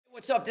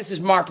What's up? This is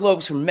Mark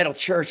Lopes from Metal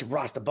Church of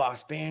Rasta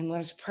Boss Band.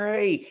 Let us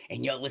pray.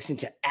 And you're listening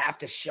to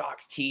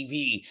Aftershocks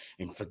TV.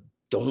 And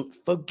don't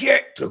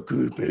forget to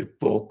keep it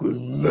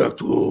fucking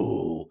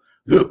metal.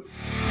 Yeah.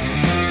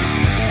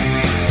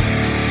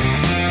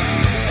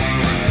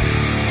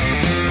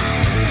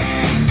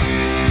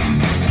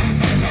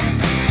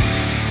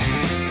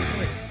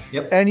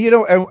 Yep. And you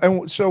know,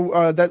 and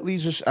so that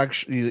leads us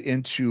actually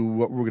into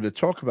what we're going to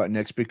talk about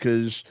next,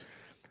 because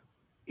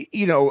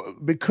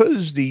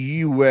because the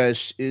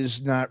U.S.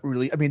 is not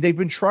really. I mean, they've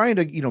been trying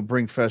to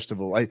bring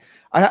festival.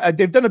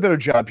 They've done a better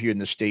job here in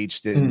the States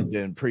than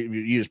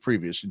years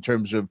previous in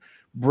terms of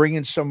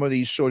bringing some of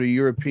these sort of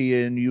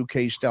European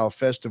UK style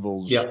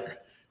festivals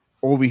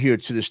over here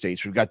to the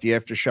States. We've got the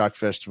Aftershock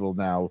Festival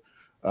now.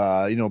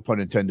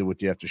 Pun intended with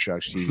the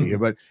Aftershocks TV here,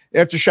 but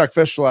Aftershock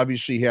Festival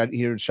obviously had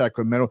here in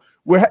Sacramento.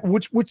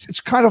 Which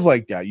it's kind of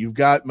like that. You've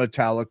got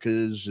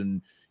Metallica's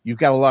and you've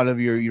got a lot of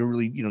your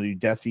really your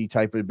deathy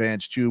type of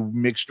bands too,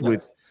 mixed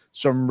with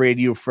some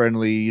radio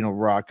friendly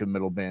rock and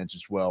metal bands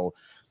as well.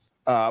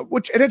 And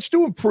it's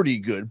doing pretty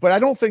good, but I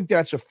don't think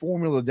that's a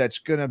formula that's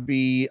going to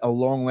be a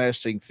long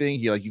lasting thing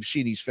here. Like you've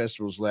seen these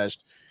festivals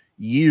last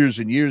years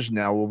and years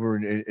now over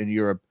in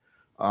Europe.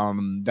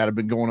 That have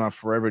been going on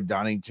forever,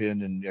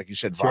 Donington and, like you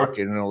said,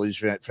 Wacken and all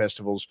these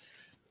festivals.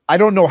 I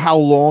don't know how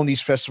long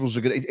these festivals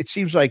are going to. It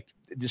seems like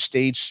the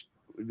States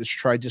has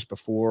tried this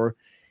before,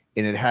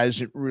 and it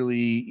hasn't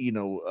really,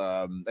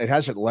 it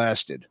hasn't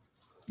lasted,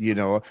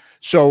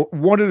 So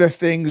one of the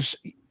things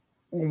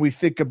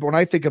when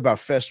I think about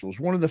festivals,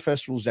 one of the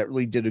festivals that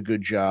really did a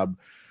good job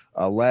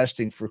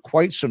lasting for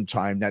quite some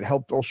time, that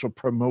helped also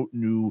promote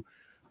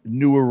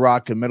newer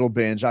rock and metal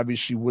bands,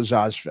 obviously was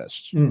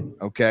Ozzfest.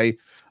 Okay.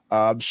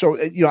 So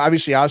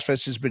obviously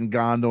Ozzfest has been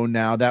gone though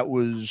now. That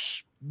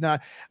was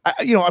not,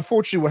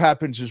 unfortunately what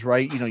happens is,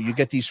 right, you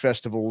get these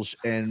festivals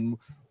and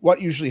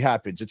what usually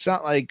happens, it's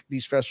not like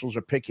these festivals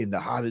are picking the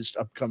hottest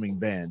upcoming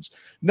bands.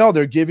 No,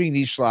 they're giving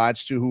these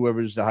slots to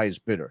whoever's the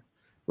highest bidder,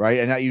 right?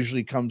 And that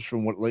usually comes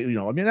from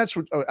that's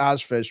what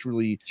Ozzfest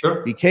really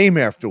became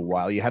after a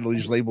while. You had all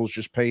these labels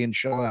just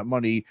shelling out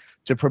money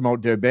to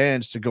promote their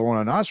bands to go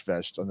on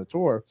Ozzfest on the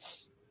tour.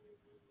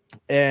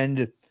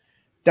 And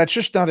that's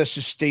just not a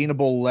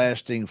sustainable,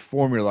 lasting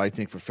formula, I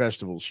think, for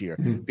festivals here,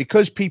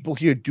 because people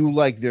here do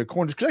like their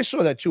corners. Because I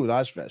saw that too with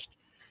Ozzfest.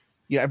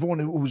 Everyone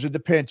who was in the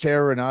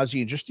Pantera and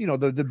Ozzy and just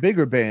the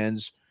bigger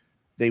bands,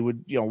 they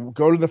would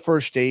go to the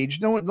first stage.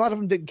 No, a lot of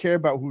them didn't care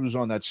about who was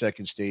on that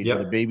second stage, or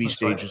the baby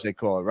stage, as they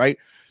call it, right?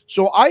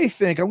 So I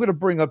think I'm going to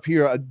bring up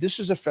here. This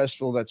is a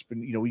festival that's been,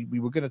 we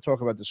were going to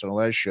talk about this on the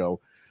last show,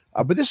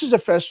 but this is a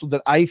festival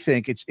that I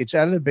think it's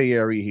out of the Bay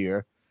Area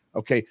here.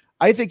 Okay,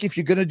 I think if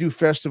you're going to do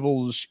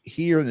festivals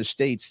here in the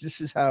States,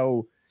 this is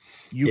how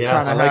you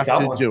kind of have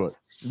to do it.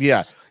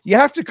 Yeah, you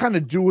have to kind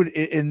of do it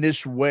in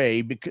this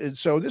way,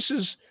 because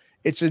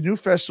it's a new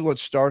festival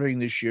that's starting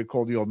this year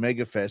called the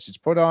Omega Fest. It's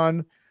put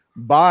on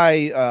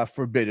by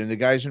Forbidden, the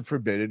guys in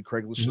Forbidden,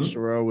 Craig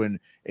Cicero and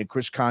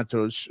Chris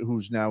Contos,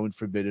 who's now in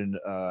Forbidden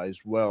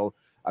as well.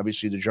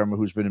 Obviously, the drummer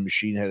who's been in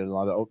Machine Head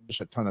and just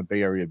a ton of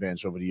Bay Area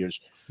bands over the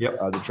years.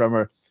 The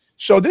drummer.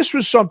 So this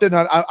was something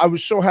that I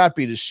was so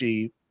happy to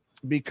see,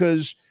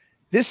 because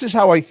this is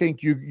how I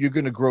think you're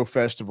going to grow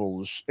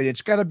festivals, and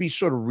it's got to be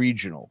sort of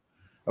regional.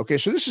 Okay,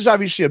 so this is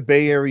obviously a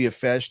Bay Area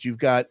fest. You've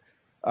got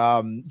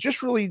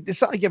just really,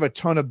 it's not like you have a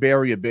ton of Bay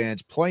Area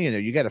bands playing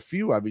there. You got a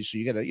few, obviously.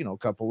 You got a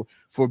couple.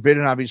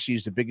 Forbidden obviously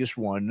is the biggest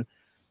one,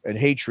 and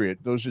Hatred.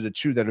 Those are the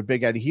two that are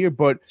big out of here.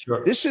 But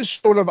this is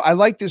sort of, I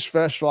like this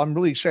festival. I'm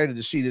really excited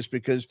to see this,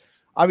 because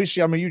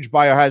obviously I'm a huge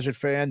Biohazard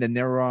fan, and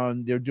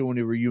they're doing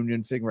a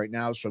reunion thing right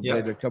now. So I'm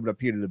glad they're coming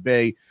up here to the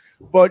Bay.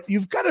 But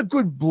you've got a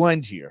good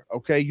blend here,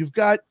 okay?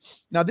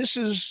 Now this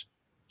is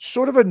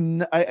sort of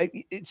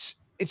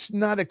it's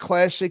not a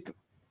classic,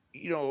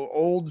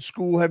 old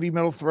school heavy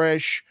metal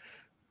thrash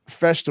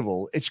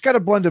festival. It's got a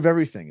blend of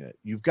everything in it.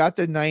 You've got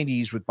the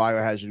 90s with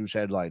Biohazard, who's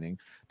headlining.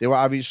 They were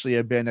obviously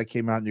a band that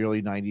came out in the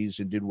early 90s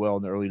and did well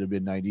in the early to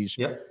mid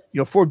 90s.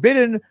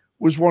 Forbidden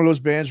was one of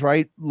those bands,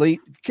 right?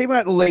 Came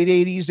out in the late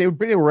 80s. They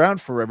were around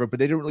forever, but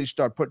they didn't really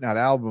start putting out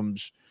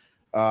albums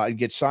and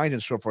get signed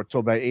and so forth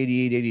until about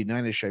 88,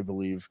 89-ish, I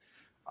believe.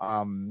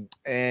 And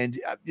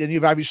then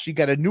you've obviously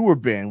got a newer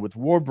band with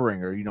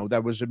Warbringer,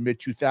 that was a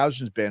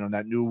mid-2000s band on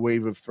that new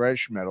wave of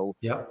thrash metal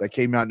that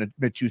came out in the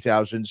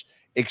mid-2000s.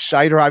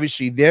 Exciter,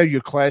 obviously, they're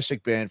your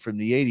classic band from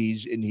the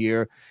 80s in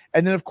here.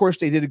 And then, of course,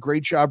 they did a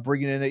great job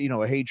bringing in,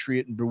 a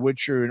Hatred and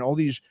Bewitcher and all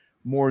these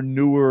more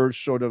newer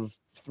sort of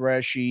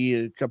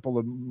thrashy, a couple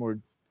of more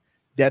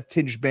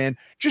death-tinged band.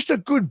 Just a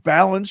good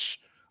balance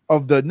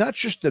of not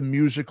just the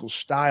musical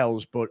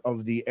styles, but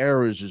of the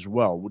eras as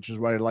well, which is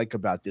what I like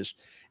about this.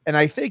 And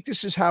I think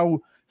this is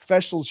how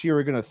festivals here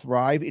are going to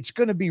thrive. It's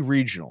going to be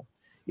regional.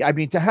 Yeah, I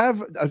mean, to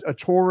have a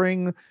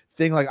touring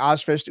thing like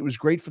Ozzfest, it was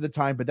great for the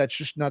time, but that's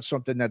just not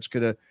something that's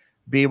going to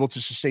be able to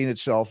sustain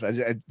itself.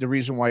 And the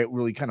reason why it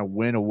really kind of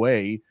went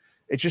away,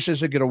 it just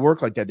isn't going to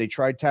work like that. They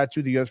tried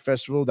Tattoo the Earth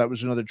Festival. That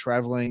was another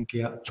traveling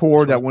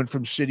tour that went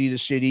from city to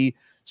city.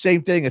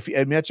 same thing. I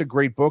mean, that's a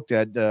great book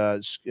that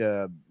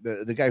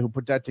the guy who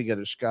put that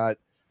together, Scott,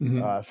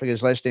 I forget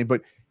his last name,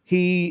 but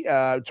he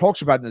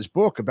talks about in this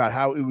book about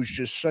how it was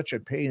just such a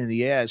pain in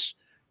the ass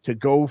to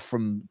go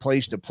from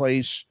place to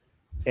place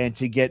and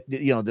to get,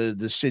 you know,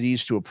 the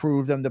cities to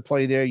approve them to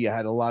play there. You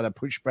had a lot of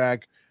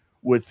pushback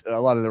with a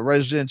lot of the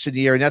residents in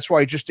the area, and that's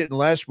why it just didn't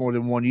last more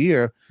than 1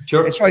 year.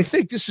 Sure. And so I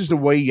think this is the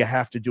way you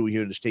have to do it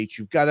here in the States.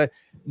 You've got to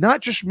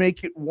not just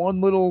make it one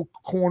little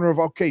corner of,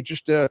 okay,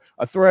 just a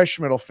thrash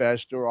metal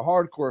fest or a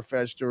hardcore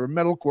fest or a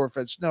metalcore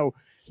fest. No,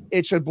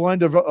 it's a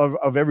blend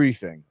of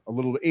everything. A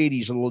little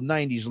 80s, a little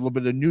 90s, a little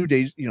bit of new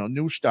days, you know,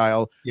 new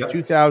style,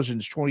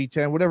 2000s,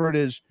 2010, whatever it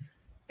is,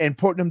 and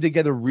putting them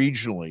together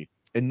regionally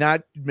and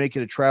not make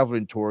it a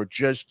traveling tour.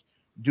 Just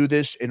do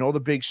this in all the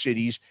big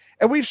cities.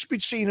 And we've been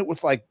seeing it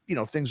with, like, you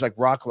know, things like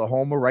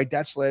Rocklahoma, right?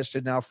 That's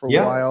lasted now for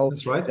a while.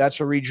 That's right. That's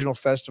a regional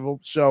festival.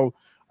 So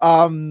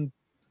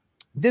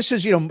this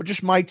is, you know,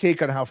 just my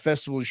take on how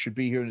festivals should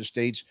be here in the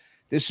States.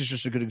 This is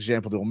just a good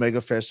example. The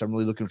Omega Fest. I'm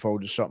really looking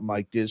forward to something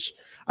like this.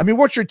 I mean,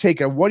 what's your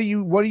take on what do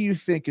you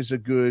think is a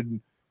good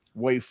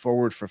way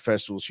forward for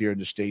festivals here in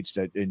the States,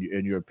 that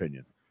in your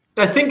opinion?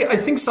 I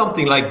think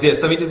something like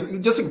this. I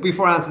mean, just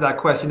before I answer that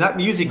question, that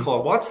music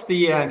hall, what's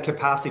the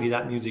capacity of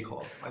that music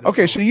hall?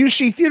 Okay, so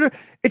UC Theater,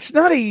 it's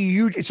not a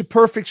huge, it's a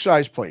perfect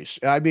size place.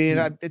 I mean,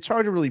 it's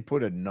hard to really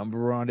put a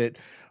number on it,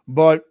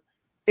 but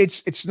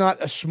it's not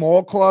a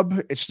small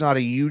club. It's not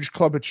a huge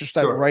club. It's just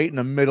that right in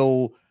the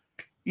middle,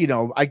 you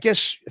know, I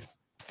guess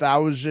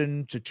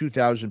 1,000 to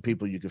 2,000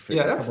 people you could fit.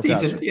 Yeah, that's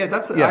decent. Yeah,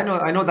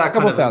 I know that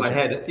kind of in my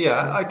head.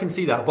 Yeah, I can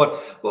see that. But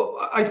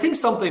I think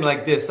something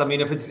like this, I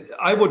mean,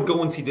 I would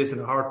go and see this in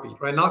a heartbeat,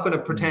 right? Not going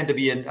to pretend to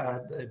be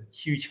a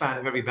huge fan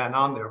of every band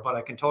on there, but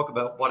I can talk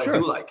about what I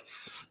do like,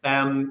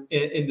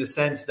 in the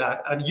sense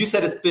that, and you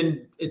said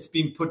it's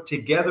been put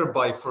together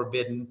by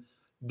Forbidden.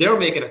 They're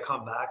making a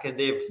comeback, and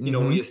they've you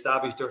know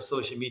reestablished their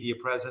social media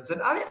presence.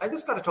 And I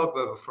just got to talk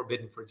about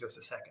Forbidden for just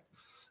a second.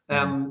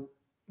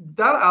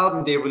 That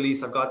album they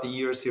released, I've got the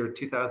years here,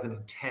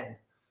 2010.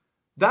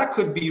 That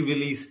could be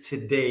released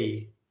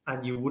today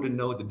and you wouldn't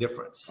know the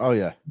difference. Oh,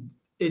 yeah.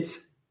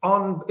 It's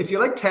on, if you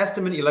like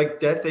Testament, you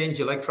like Death Angel,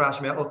 you like thrash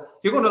metal,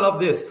 you're going to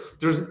love this.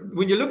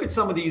 When you look at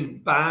some of these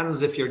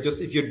bands, if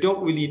you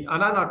don't really,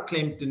 and I'm not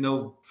claiming to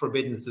know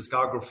Forbidden's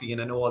discography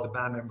and I know all the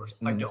band members,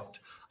 I don't.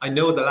 I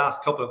know the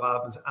last couple of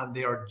albums and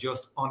they are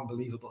just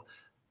unbelievable.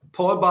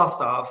 Paul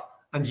Bostaph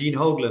and Gene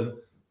Hoglan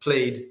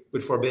played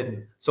with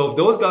Forbidden. So if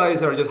those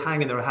guys are just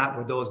hanging their hat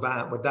with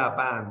that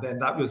band, then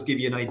that just give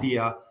you an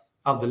idea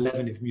of the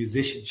level of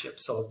musicianship.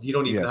 So you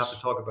don't even have to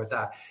talk about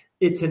that.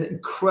 It's an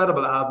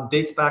incredible album.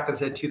 Dates back, I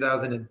said,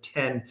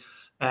 2010.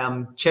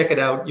 Check it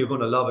out. You're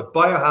going to love it.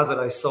 Biohazard,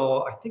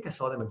 I think I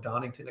saw them at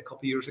Donington a couple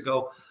of years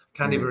ago.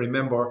 Can't even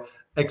remember.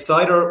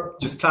 Exciter,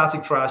 just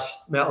classic thrash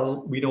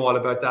metal. We know all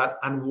about that.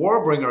 And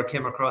Warbringer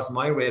came across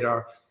my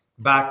radar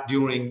back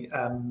during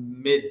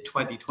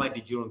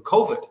mid-2020 during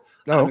COVID.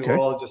 And we were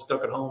all just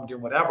stuck at home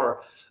doing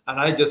whatever. And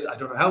I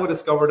don't know how I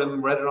discovered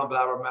them, read it on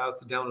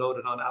Blabbermouth, downloaded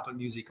it on Apple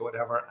Music or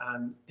whatever,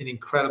 and an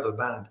incredible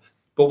band.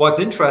 But what's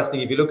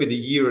interesting, if you look at the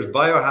years,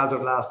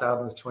 Biohazard last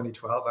album was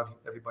 2012.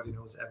 Everybody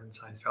knows Evan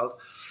Seinfeld.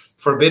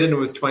 Forbidden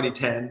was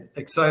 2010.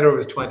 Exciter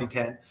was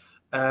 2010.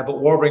 But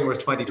Warbringer was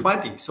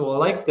 2020. So I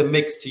like the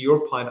mix, to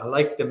your point. I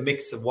like the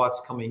mix of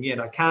what's coming in.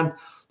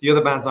 The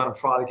other bands on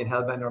Frolic and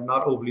Hellbender, I'm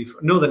not overly,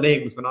 know the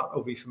names, but not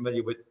overly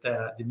familiar with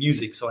the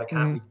music, so I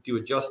can't do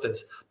it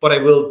justice, but I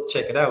will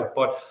check it out.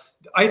 But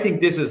I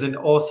think this is an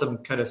awesome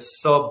kind of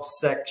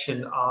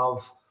subsection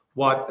of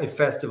what a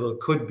festival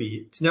could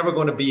be. It's never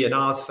going to be an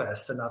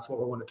Ozfest, and that's what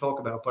we're going to talk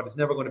about, but it's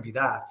never going to be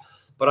that.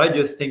 But I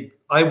just think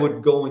I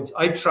would go and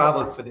I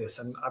traveled for this,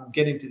 and I'm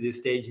getting to this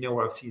stage, you know,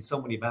 where I've seen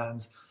so many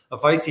bands.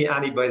 If I see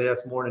anybody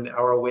that's more than an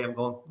hour away, I'm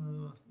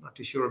going, not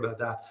too sure about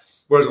that.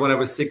 Whereas when I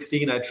was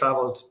 16, I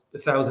traveled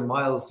 1,000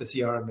 miles to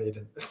see Iron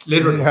Maiden. It's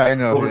literally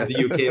over to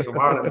the UK from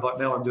Ireland. But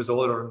now I'm just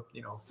older and,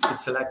 you know,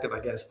 it's selective, I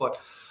guess. But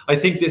I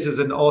think this is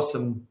an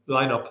awesome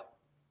lineup.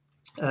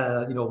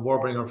 You know,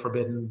 Warbringer,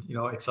 Forbidden, you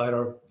know,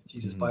 Exciter,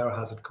 Jesus,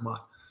 Biohazard, come on.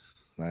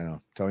 I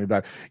know. Tell me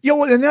about it. You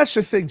know, and that's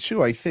the thing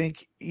too. I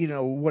think, you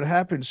know, what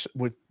happens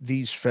with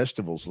these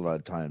festivals a lot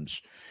of times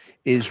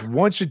is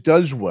once it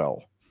does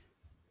well,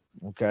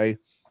 okay,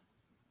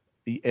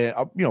 you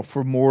know,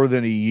 for more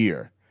than a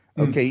year,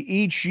 okay,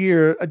 each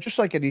year, just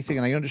like anything,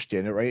 and I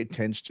understand it, right? It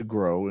tends to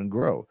grow and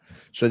grow.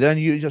 So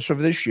then so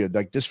for this year,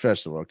 like this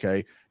festival,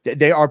 okay,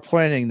 they are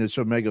planning this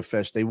Omega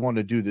Fest. They want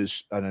to do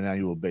this on an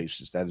annual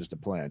basis. That is the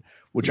plan,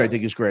 which I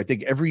think is great. I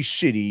think every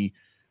city,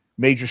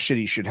 major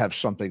city, should have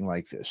something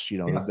like this, you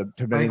know,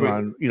 depending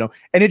on, you know,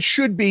 and it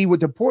should be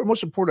what the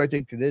most important, I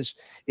think, to this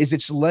is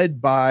it's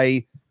led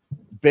by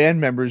band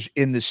members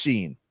in the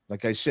scene.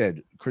 Like I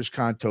said, Chris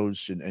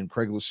Contos and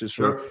Craig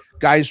LaCicero,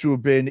 guys who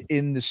have been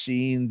in the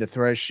scene, the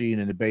thrash scene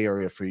in the Bay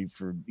Area for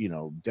you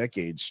know,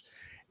 decades.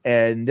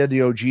 and they're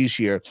the OGs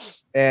here.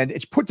 And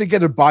it's put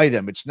together by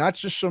them. It's not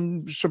just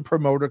some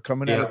promoter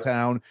coming out of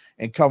town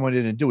and coming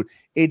in and do it.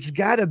 It's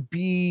got to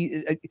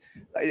be.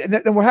 And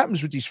then what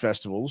happens with these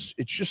festivals?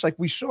 It's just like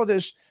we saw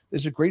this.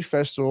 There's a great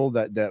festival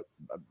that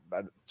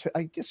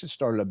I guess it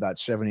started about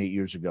 7-8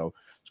 years ago.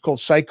 It's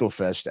called Psycho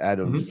Fest out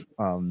of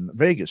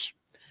Vegas,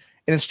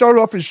 and it started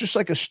off as just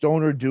like a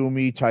stoner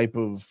doomy type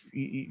of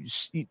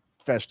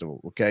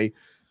festival. Okay,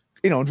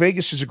 and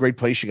Vegas is a great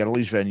place. You got all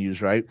these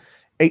venues, right?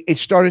 It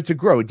started to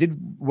grow. It did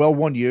well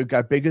one year,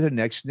 got bigger the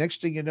next. Next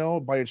thing you know,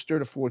 by its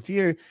third or fourth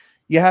year,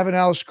 you have an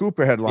Alice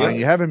Cooper headline.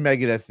 You have a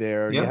Megadeth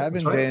there. You have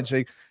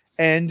Danzig.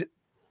 And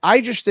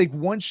I just think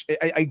once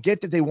I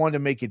get that they want to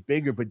make it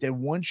bigger, but then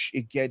once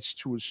it gets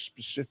to a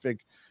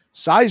specific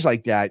size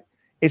like that,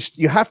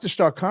 you have to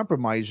start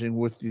compromising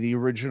with the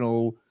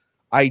original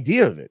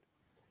idea of it.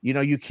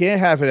 You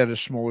can't have it at a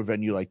smaller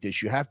venue like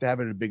this. You have to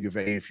have it at a bigger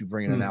venue if you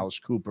bring in an Alice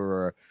Cooper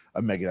or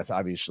a Megadeth,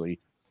 obviously.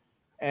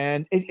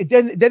 And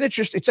then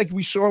it's like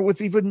we saw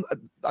with even,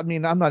 I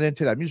mean, I'm not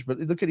into that music, but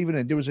look at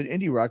there was an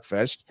indie rock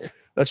fest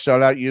that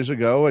started out years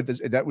ago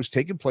that was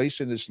taking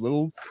place in this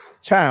little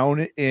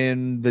town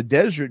in the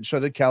desert in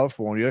Southern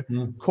California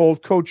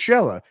called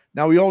Coachella.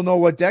 Now we all know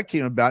what that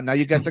came about. Now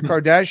you got the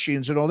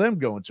Kardashians and all them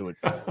going to it.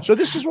 So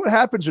this is what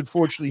happens,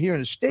 unfortunately, here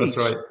in the States.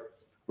 That's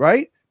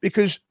right?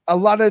 Because a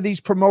lot of these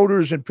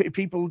promoters and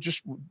people,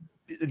 just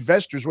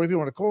investors, whatever you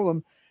want to call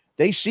them,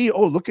 they see,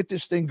 oh, look at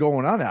this thing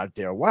going on out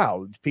there.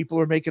 Wow, people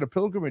are making a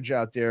pilgrimage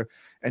out there.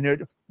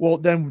 And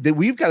then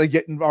we've got to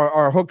get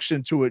our hooks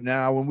into it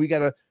now, and we got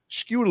to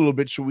skew it a little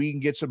bit so we can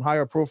get some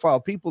higher profile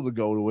people to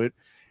go to it.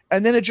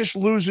 And then it just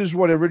loses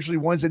what it originally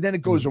was, and then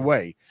it goes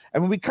away.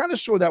 And when we kind of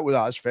saw that with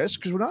Ozzfest,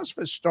 because when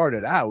Ozzfest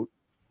started out,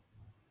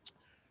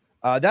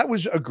 that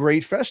was a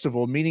great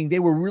festival, meaning they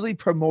were really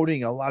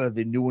promoting a lot of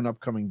the new and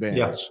upcoming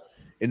bands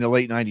in the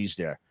late 90s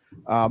there.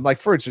 Like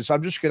for instance,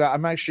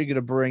 I'm actually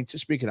gonna bring,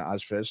 speaking of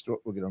Ozzfest,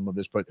 we're gonna move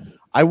this, but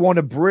I want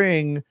to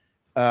bring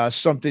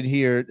something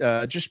here.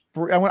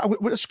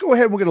 Let's go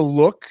ahead. We're gonna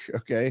look.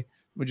 Okay,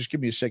 just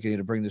give me a second here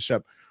to bring this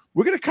up.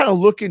 We're gonna kind of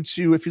look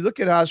into, if you look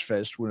at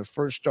Ozzfest when it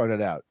first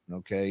started out,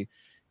 okay,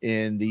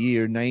 in the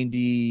year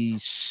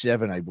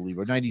 97, I believe,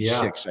 or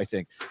 96, I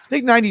think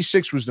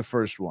 96 was the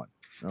first one.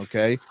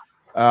 Okay.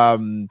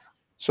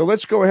 So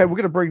let's go ahead. We're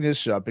going to bring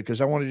this up because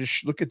I want to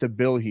just look at the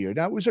bill here.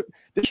 Now,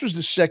 this was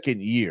the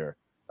second year,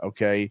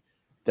 okay,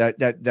 that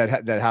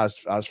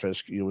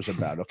Ozzfest was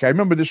about. Okay, I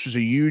remember this was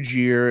a huge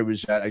year. It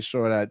was I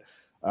saw it at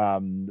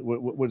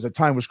what was the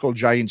time was called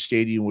Giant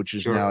Stadium, which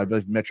is now I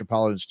believe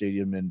Metropolitan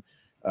Stadium in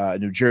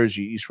New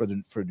Jersey, East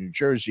Rutherford, New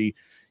Jersey.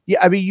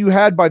 Yeah, I mean, you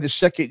had by the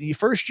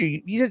first year,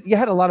 you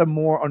had a lot of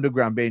more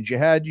underground bands. You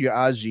had your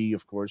Ozzy,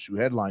 of course, who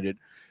headlined it.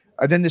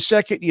 And then the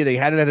second year, they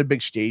had it at a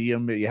big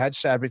stadium. You had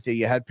Sabbath there,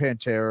 you had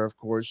Pantera, of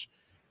course,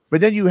 but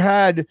then you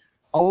had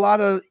a lot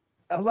of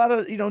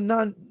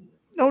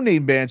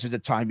no-name bands at the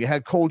time. You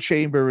had Cold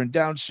Chamber and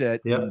Downset,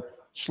 and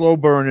Slow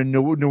Burn and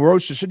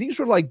Neurosis, and these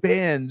were like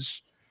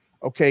bands,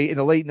 okay, in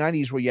the late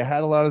 90s where you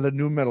had a lot of the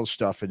nu metal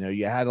stuff in there.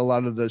 You had a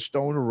lot of the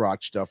stoner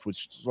rock stuff with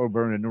Slow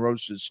Burn and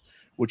Neurosis,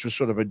 which was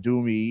sort of a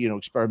doomy,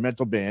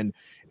 experimental band,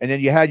 and then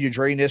you had your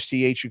Drain,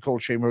 STH, and Cold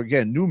Chamber,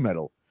 again, nu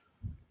metal.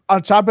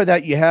 On top of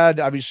that, you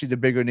had obviously the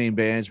bigger name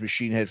bands,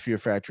 Machine Head, Fear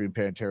Factory, and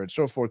Pantera, and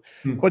so forth.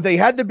 But they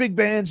had the big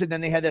bands, and then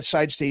they had that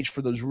side stage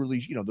for those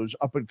really, those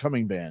up and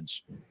coming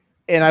bands.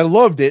 And I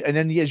loved it. And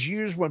then as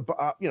years went,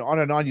 on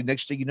and on, the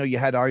next thing you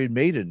had Iron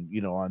Maiden,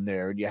 on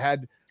there, and you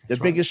had the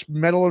biggest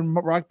metal and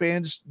rock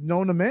bands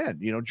known to man.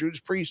 Judas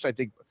Priest, I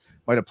think,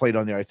 might have played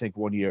on there. I think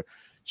one year.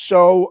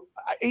 So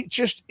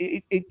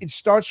it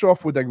starts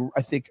off with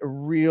I think a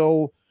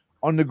real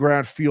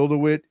underground feel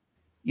to it,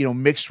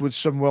 mixed with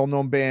some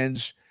well-known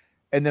bands.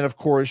 And then, of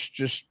course,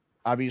 just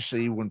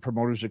obviously when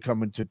promoters are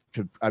coming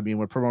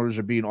when promoters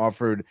are being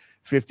offered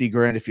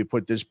 $50,000 if you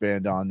put this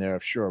band on there,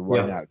 sure,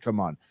 why not? Come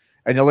on.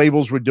 And the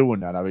labels were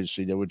doing that.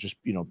 Obviously, they were just,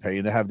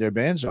 paying to have their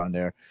bands on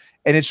there.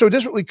 And it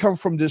doesn't really come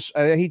from this,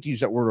 I hate to use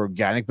that word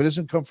organic, but it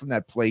doesn't come from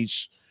that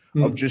place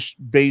of just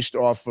based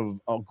off of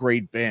a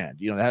great band.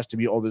 There has to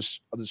be all this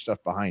other stuff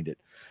behind it.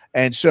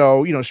 And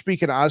so,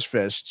 speaking of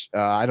Ozzfest,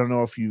 I don't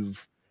know if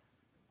you've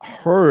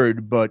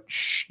heard, but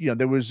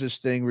there was this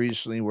thing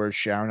recently where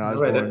Sharon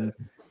Osbourne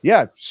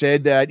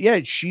said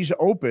that she's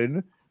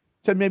open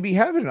to maybe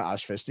having an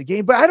Ozzfest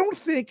again, but I don't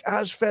think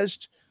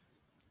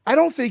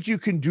you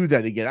can do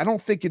that again. I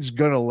don't think it's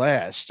gonna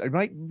last.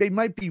 They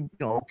might be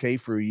okay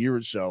for a year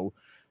or so,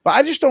 but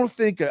I just don't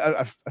think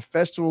a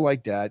festival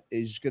like that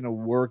is gonna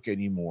work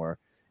anymore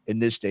in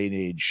this day and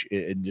age,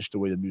 in just the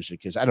way the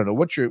music is. I don't know.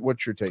 What's your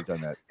take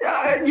on that?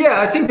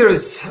 I think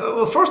there's,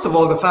 first of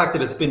all, the fact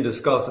that it's been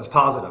discussed is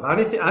positive.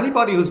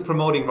 Anybody who's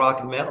promoting rock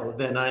and metal,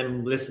 then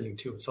I'm listening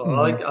to it. So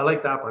I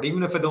like that part.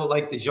 Even if I don't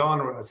like the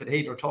genre, I said,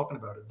 hey, they're talking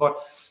about it. But,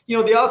 the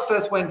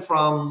Ozzfest went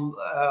from,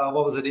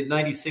 in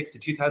 96 to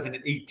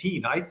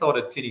 2018. I thought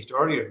it finished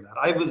earlier than that.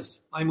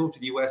 I moved to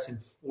the US in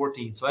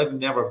 14, so I've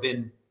never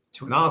been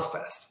to an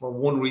Ozzfest for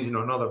one reason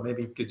or another.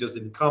 Maybe it just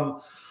didn't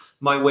come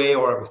my way,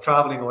 or I was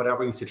traveling or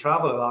whatever. I used to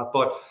travel a lot,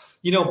 but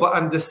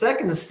and the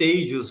second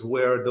stage was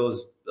where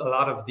a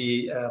lot of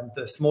the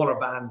smaller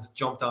bands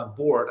jumped on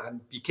board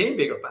and became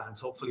bigger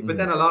bands, hopefully. But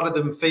then a lot of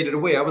them faded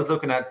away. I was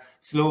looking at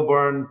Slow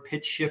Burn,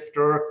 Pitch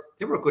Shifter.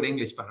 They were a good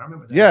English band. I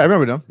remember them. Yeah, I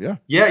remember them. Yeah.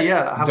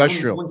 Yeah. I have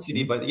Industrial. one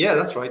CD by yeah,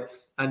 that's right.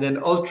 And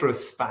then Ultra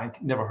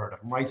Spank, never heard of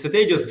them, right? So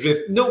they just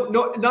drift. No,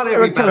 not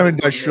every band. Kind of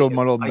industrial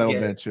metal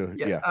band too.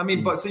 Yeah. I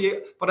mean, but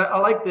I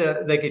like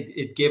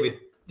it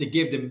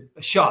gave them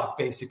a shot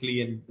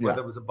basically, and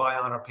whether it was a buy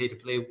on or pay to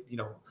play,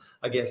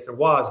 I guess there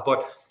was.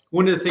 But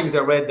one of the things I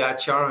read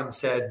that Sharon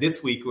said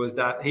this week was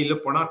that, hey,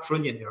 look, we're not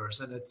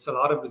trillionaires, and a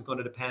lot of it is going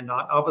to depend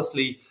on,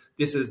 obviously,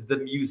 this is the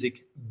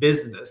music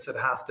business. It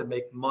has to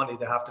make money.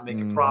 They have to make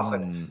a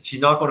profit. She's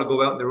not going to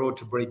go out on the road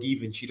to break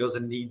even. She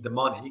doesn't need the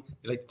money.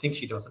 You like to think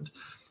she doesn't.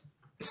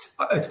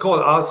 It's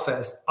called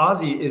Ozfest.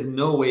 Ozzy is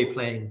no way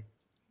playing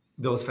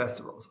those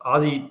festivals.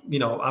 Ozzy,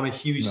 I'm a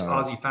huge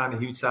Ozzy fan, a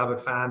huge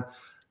Sabbath fan,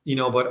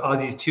 but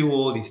Ozzy's too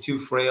old. He's too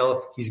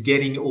frail. He's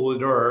getting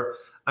older.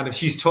 And if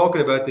she's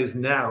talking about this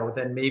now,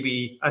 then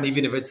maybe, and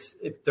even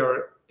if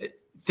they're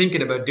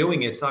thinking about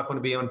doing it, it's not going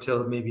to be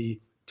until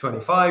maybe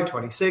 25,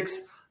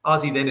 26.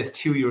 Ozzy then is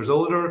 2 years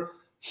older.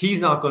 He's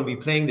not going to be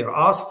playing there.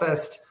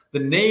 Ozfest, the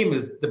name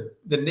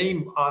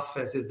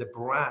Ozfest is the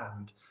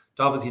brand.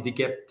 Obviously, to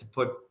get to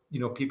put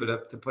people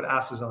to put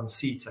asses on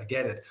seats. I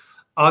get it.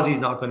 Ozzy's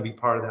not going to be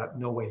part of that.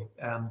 No way.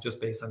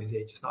 Just based on his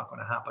age, it's not going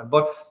to happen.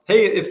 But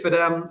hey, if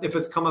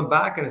it's coming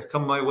back and it's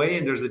coming my way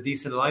and there's a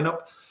decent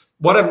lineup,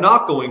 what I'm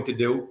not going to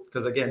do,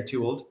 because again,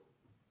 too old,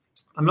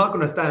 I'm not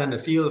going to stand in the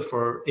field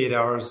for 8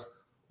 hours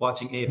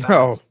watching 8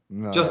 bands.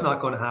 No. Just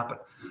not going to happen.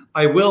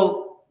 I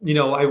will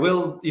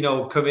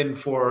come in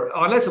for,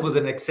 unless it was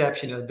an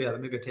exceptional bill,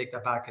 maybe I take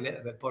that back a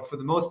little bit. But for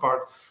the most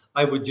part,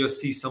 I would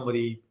just see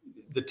somebody,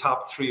 the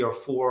top 3 or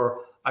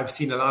 4. I've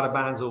seen a lot of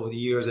bands over the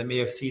years. I may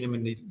have seen them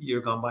in the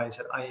year gone by and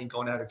said, I ain't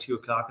going out at 2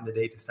 o'clock in the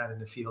day to stand in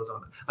the field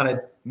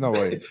no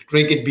way.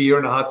 Drinking beer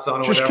in a hot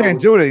sun or just whatever.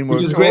 Can't do it anymore.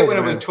 Which is great when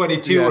I was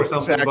 22 or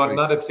something, exactly. But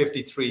not at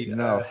 53.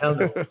 No. Hell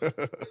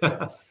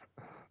no.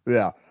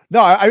 Yeah.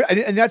 No,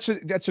 and that's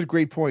a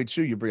great point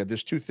too. You bring up,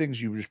 there's 2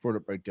 things you just brought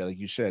up right there. Like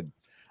you said,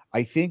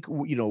 I think,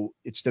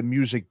 it's the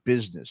music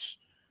business.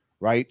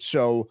 Right.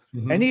 So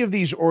any of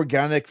these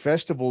organic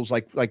festivals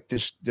like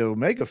this, the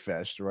Omega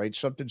Fest, right?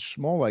 Something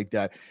small like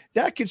that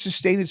can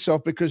sustain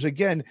itself because,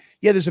 again,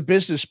 there's a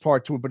business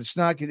part to it, but it's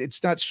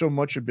not so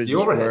much a business.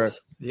 The overheads.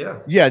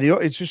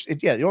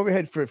 The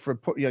overhead for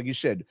like you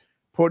said,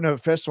 putting a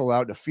festival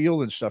out in the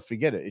field and stuff,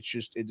 forget it.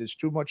 It's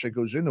too much that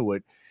goes into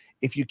it.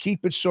 If you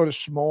keep it sort of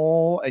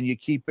small and you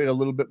keep it a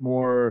little bit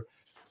more,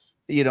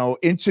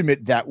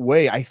 intimate that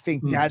way, I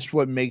think that's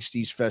what makes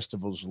these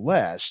festivals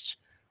last.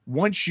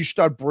 Once you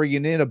start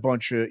bringing in a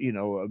bunch of,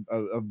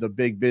 of the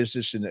big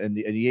business and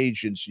the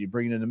agents, you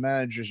bring in the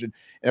managers, and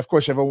of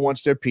course everyone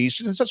wants their piece,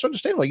 and that's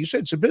understandable. Like you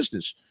said, it's a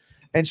business,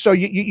 and so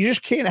you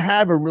just can't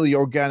have a really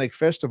organic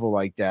festival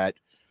like that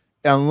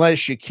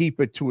unless you keep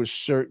it to a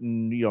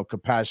certain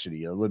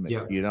capacity, a limit.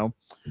 And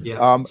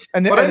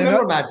but I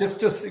remember, Matt,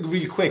 just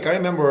really quick, I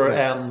remember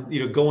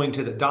going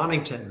to the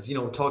Doningtons,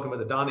 talking about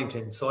the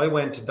Doningtons. So I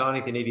went to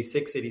Donington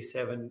 86,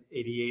 87,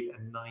 88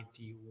 and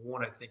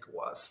 91, I think it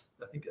was.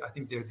 I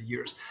think they're the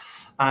years.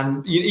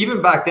 And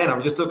even back then,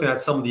 I'm just looking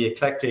at some of the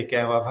eclectic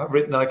I've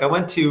written, like I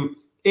went to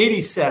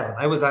 87.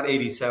 I was at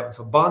 87.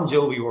 So Bon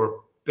Jovi were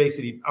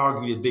basically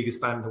arguably the biggest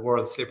band in the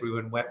world. Slippery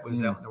When Wet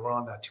was out and they were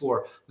on that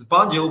tour. It was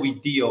Bon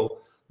Jovi, Dio,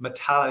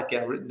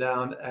 Metallica, written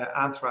down,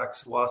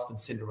 Anthrax, Wasp, and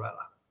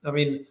Cinderella. I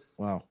mean,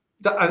 wow.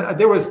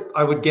 There was,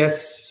 I would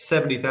guess,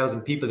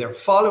 70,000 people there.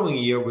 Following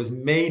year was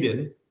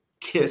Maiden,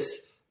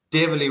 Kiss,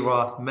 David Lee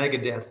Roth,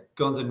 Megadeth,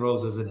 Guns N'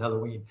 Roses, and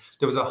Halloween.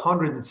 There was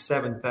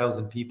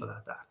 107,000 people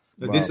at that.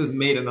 Now, This was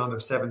Maiden on their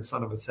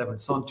Son of a Seven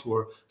Son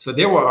tour. So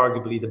they were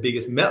arguably the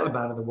biggest metal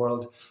band in the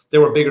world. They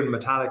were bigger than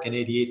Metallica in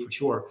 88 for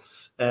sure.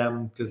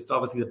 Because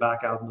obviously the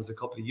back album was a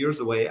couple of years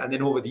away. And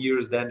then over the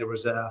years, then there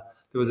was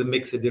a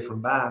mix of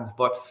different bands.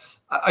 But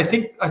I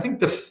think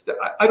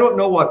I don't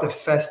know what the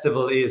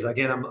festival is.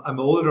 Again, I'm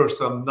older,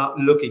 so I'm not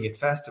looking at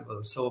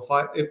festivals. So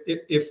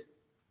if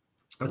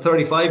a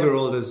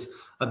 35-year-old is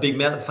a big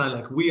metal fan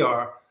like we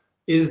are,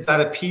 is that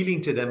appealing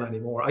to them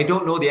anymore? I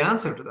don't know the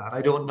answer to that.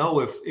 I don't know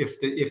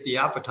if the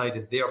appetite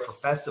is there for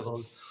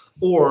festivals,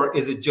 or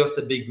is it just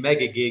the big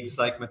mega gigs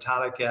like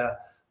Metallica,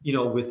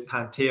 with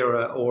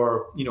Pantera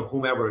or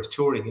whomever is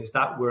touring? Is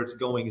that where it's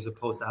going as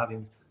opposed to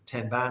having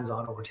 10 bands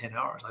on over 10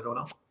 hours? I don't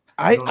know.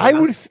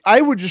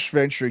 I would just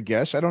venture a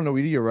guess. I don't know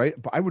either. You're right,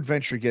 but I would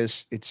venture a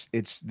guess.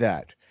 It's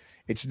that.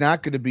 It's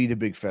not going to be the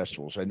big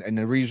festivals, and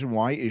the reason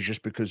why is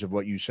just because of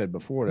what you said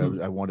before.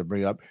 That I want to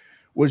bring up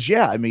was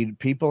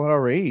people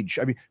our age.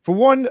 I mean, for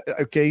one,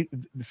 okay,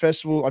 the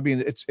festival. I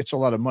mean, it's a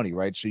lot of money,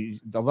 right? So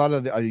a lot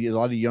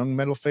of young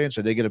metal fans,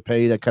 are they going to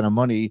pay that kind of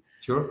money?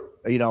 Sure.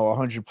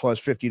 $100 plus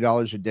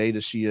 $50 a day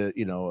to see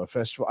a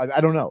festival. I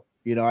don't know.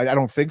 I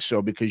don't think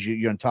so, because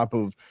you're on top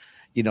of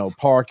you know,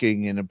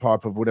 parking and a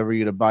part of whatever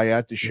you're going to buy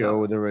at the show, Yeah.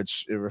 whether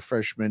it's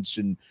refreshments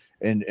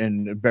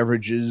and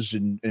beverages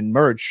and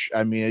merch.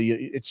 I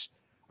mean, it's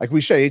like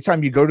we say,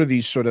 anytime you go to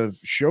these sort of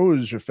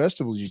shows or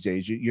festivals these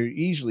days, you're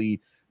easily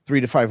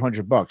 $300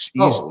 to $500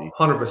 easily.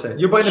 100%.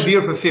 You're buying a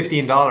beer for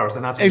 $15,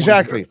 and that's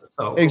exactly.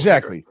 So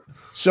exactly.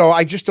 So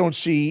I just don't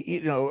see,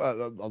 you know,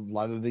 a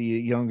lot of the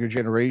younger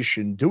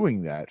generation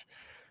doing that.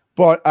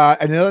 But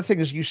and another thing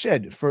is, you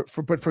said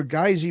for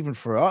guys, even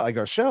for like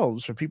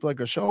ourselves, for people like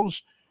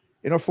ourselves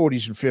in our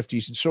 40s and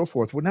 50s and so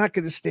forth, we're not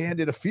going to stand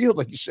in a field,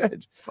 like you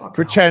said,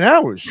 for 10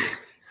 hours,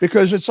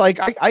 because it's like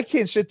I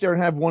can't sit there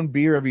and have one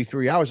beer every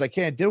 3 hours. I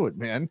can't do it,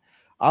 man.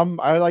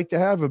 I like to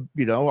have a,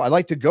 you know, I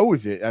like to go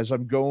with it as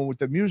I'm going with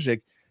the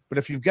music. But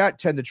if you've got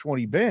 10 to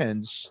 20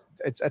 bands,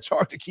 it's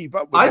hard to keep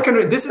up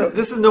with. This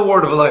is no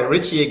word of a lie.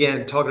 Richie,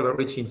 again, talking about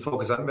Richie and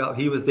Focus.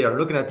 He was there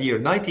looking at the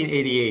year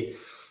 1988.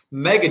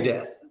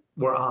 Megadeth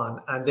were on,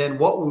 and then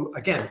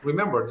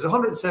remember, there's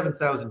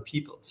 107,000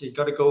 people, so you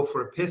got to go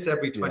for a piss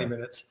every 20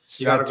 minutes.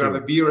 You got to grab a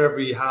beer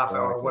every half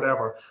hour or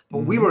whatever. But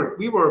we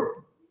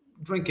were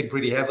drinking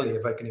pretty heavily,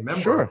 if I can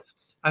remember. Sure.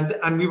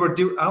 And we were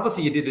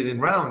obviously you did it in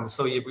rounds,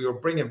 so we were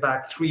bringing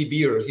back 3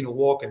 beers, you know,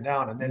 walking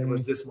down, and then there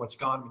was this much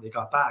gone when you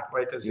got back,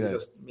 right? Because you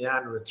just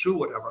meandering through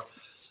whatever.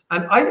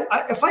 And I,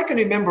 if I can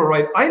remember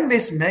right, I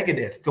miss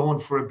Megadeth going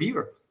for a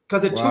beer.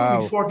 Because it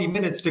took me 40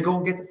 minutes to go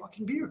and get the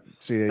fucking beer.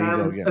 So there you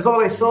go again. As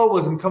all I saw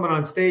was him coming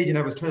on stage, and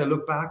I was trying to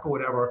look back or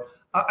whatever.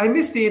 I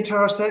missed the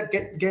entire set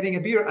getting a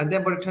beer. And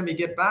then by the time you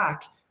get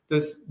back,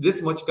 there's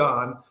this much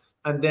gone.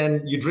 And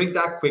then you drink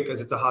that quick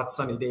because it's a hot,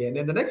 sunny day. And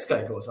then the next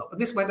guy goes up.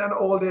 And this went on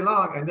all day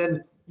long. And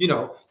then, you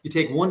know, you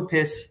take one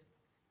piss,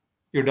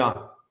 you're done.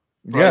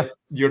 Right? Yeah.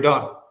 You're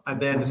done.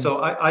 And then,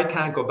 so I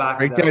can't go back.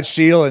 Break that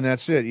seal and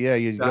that's it. Yeah.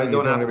 You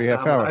don't have every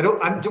half hour.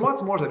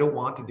 What's more, I don't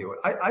want to do it.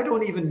 I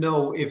don't even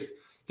know if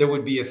there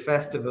would be a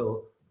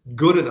festival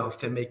good enough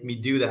to make me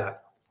do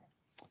that.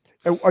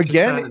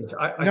 Again,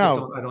 I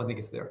don't think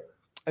it's there.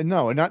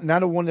 No, and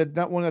not one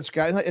that's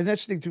got, and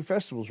that's the thing too.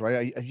 Festivals,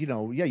 right?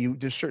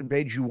 There's certain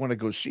bands you want to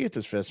go see at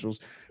those festivals,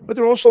 but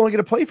they're also only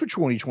going to play for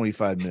 20,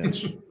 25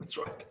 minutes. That's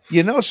right.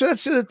 You know, so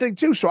that's the thing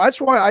too. So that's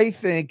why I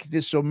think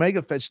this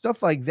Omega Fest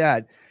stuff like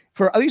that,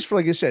 for at least for,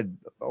 like I said,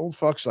 old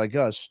fucks like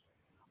us,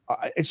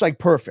 it's like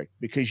perfect,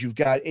 because you've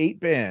got 8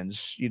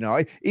 bands. You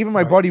know, even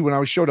my buddy, when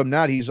I showed him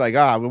that, he's like,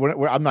 I'm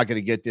not going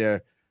to get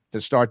there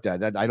to start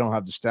that I don't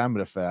have the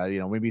stamina for that. You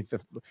know, maybe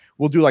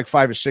we'll do like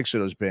 5 or 6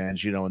 of those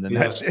bands, you know, and then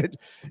that's it,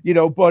 you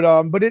know, but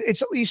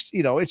it's at least,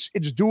 you know, it's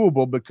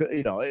doable, because,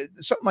 you know,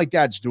 something like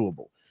that's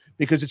doable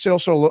because it's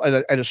also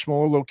at a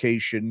smaller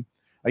location.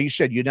 Like you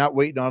said, you're not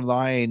waiting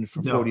online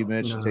for 40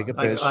 minutes to take a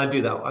piss. I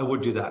do that. I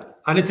would do that.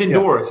 And it's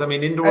indoors. I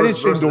mean, indoors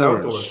versus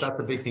outdoors. That's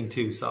a big thing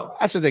too. So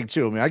that's the thing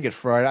too. I mean, I get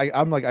fried.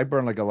 I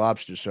burn like a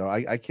lobster. So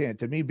I can't,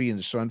 to me, be in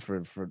the sun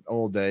for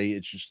all day,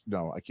 it's just,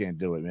 no, I can't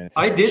do it, man.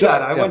 I did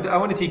that. I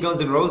went to see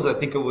Guns N' Roses. I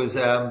think it was,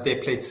 they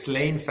played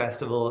Slane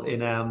Festival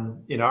in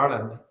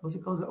Ireland. Was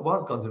it Guns? It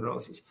was Guns N'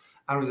 Roses.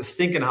 And it was a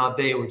stinking hot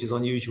day, which is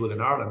unusual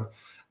in Ireland.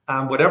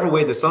 And whatever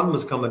way the sun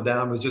was coming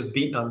down was just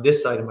beating on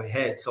this side of my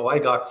head. So I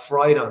got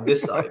fried on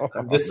this side,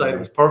 and this side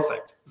was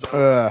perfect.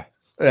 So,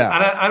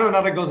 and I'm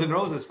not a Guns N'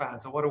 Roses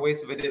fan, so what a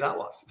waste of a day that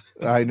was.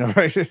 I know,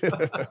 right?